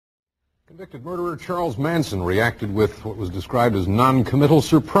Convicted murderer Charles Manson reacted with what was described as non-committal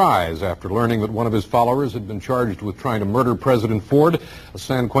surprise after learning that one of his followers had been charged with trying to murder President Ford. A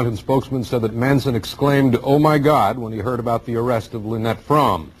San Quentin spokesman said that Manson exclaimed, "Oh my God," when he heard about the arrest of Lynette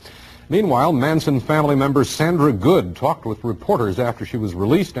Fromm. Meanwhile, Manson family member Sandra Good talked with reporters after she was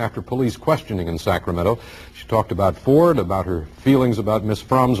released after police questioning in Sacramento. She talked about Ford, about her feelings about Miss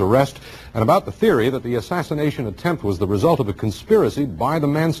Fromm's arrest, and about the theory that the assassination attempt was the result of a conspiracy by the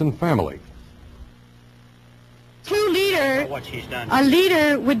Manson family. True leader, a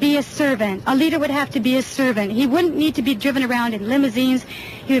leader would be a servant. A leader would have to be a servant. He wouldn't need to be driven around in limousines.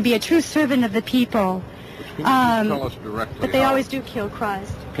 He would be a true servant of the people. Can you tell us directly? But they always do kill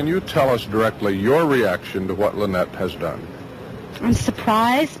Christ. Can you tell us directly your reaction to what Lynette has done? I'm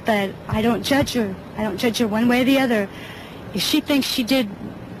surprised, but I don't judge her. I don't judge her one way or the other. If she thinks she did,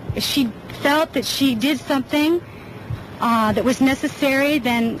 if she felt that she did something that was necessary,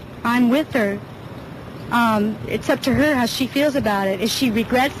 then I'm with her. It's up to her how she feels about it. If she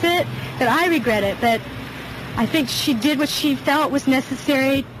regrets it, then I regret it. But I think she did what she felt was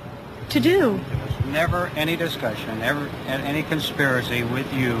necessary to do. Never any discussion, never any conspiracy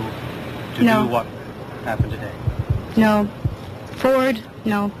with you to do what happened today? No. Ford,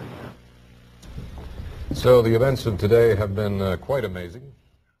 no. So the events of today have been quite amazing.